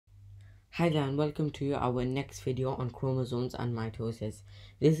Hi there and welcome to our next video on chromosomes and mitosis.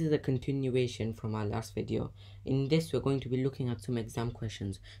 This is a continuation from our last video. In this we're going to be looking at some exam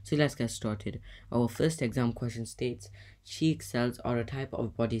questions. So let's get started. Our first exam question states, cheek cells are a type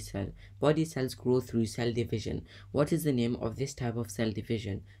of body cell. Body cells grow through cell division. What is the name of this type of cell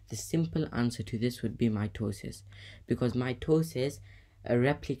division? The simple answer to this would be mitosis, because mitosis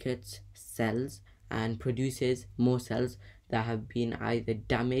replicates cells and produces more cells that have been either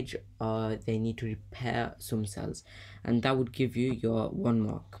damaged or they need to repair some cells, and that would give you your 1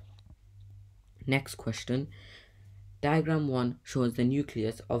 mark. Next question. Diagram 1 shows the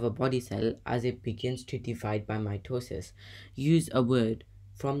nucleus of a body cell as it begins to divide by mitosis. Use a word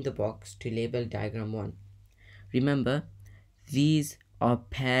from the box to label diagram 1. Remember, these are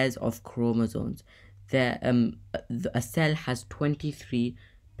pairs of chromosomes. A cell has 23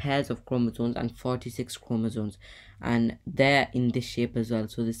 pairs of chromosomes and 46 chromosomes, and they're in this shape as well.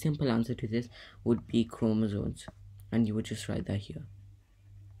 So the simple answer to this would be chromosomes, and you would just write that here,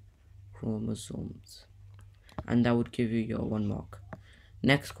 chromosomes, and that would give you your 1 mark.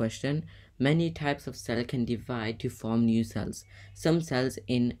 Next question. Many types of cell can divide to form new cells. Some cells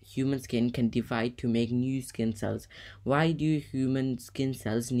in human skin can divide to make new skin cells. Why do human skin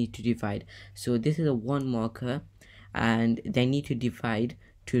cells need to divide? So this is a 1 marker, and they need to divide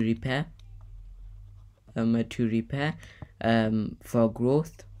to repair, for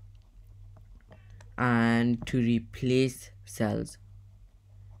growth, and to replace cells,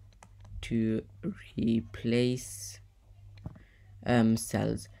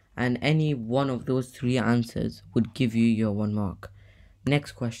 cells, and any one of those 3 answers would give you your 1 mark.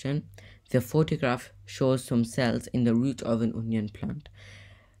 Next question. The photograph shows some cells in the root of an onion plant.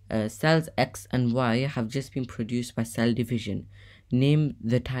 Cells X and Y have just been produced by cell division. Name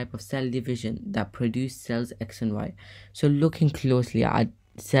the type of cell division that produce cells X and Y. So looking closely at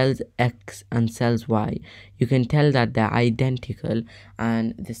cells X and cells Y, you can tell that they're identical,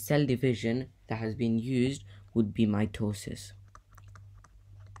 and the cell division that has been used would be mitosis,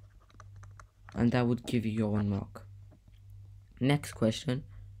 and that would give you your 1 mark. Next question.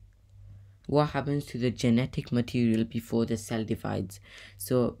 What happens to the genetic material before the cell divides?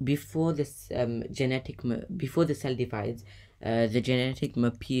 So before the cell divides, the genetic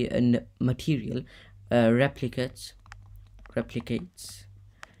material replicates.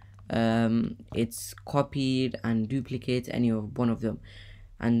 It's copied and duplicates any of one of them,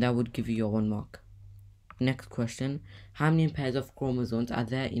 and that would give you your 1 mark. Next question. How many pairs of chromosomes are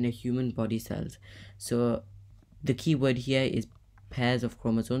there in a human body cells? So the key word here is pairs of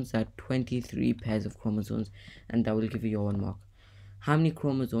chromosomes. There are 23 pairs of chromosomes, and that will give you your 1 mark. How many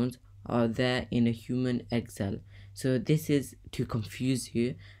chromosomes are there in a human egg cell? So this is to confuse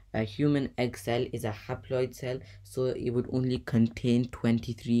you. A human egg cell is a haploid cell, so it would only contain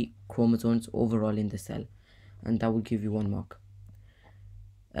 23 chromosomes overall in the cell, and that would give you 1 mark.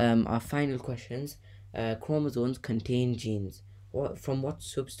 Our final questions. Chromosomes contain genes. From what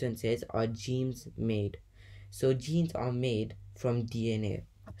substances are genes made? So genes are made from DNA,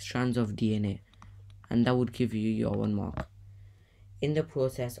 strands of DNA, and that would give you your 1 mark. In the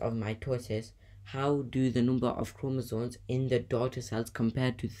process of mitosis, how do the number of chromosomes in the daughter cells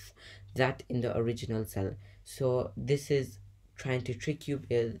compare to that in the original cell? So this is trying to trick you,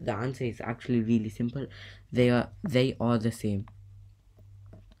 because the answer is actually really simple. They are the same.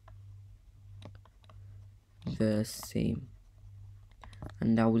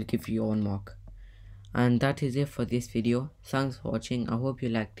 And that will give you 1 mark. And that is it for this video. Thanks for watching. I hope you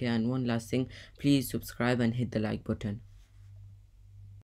liked it, and one last thing, please subscribe and hit the like button.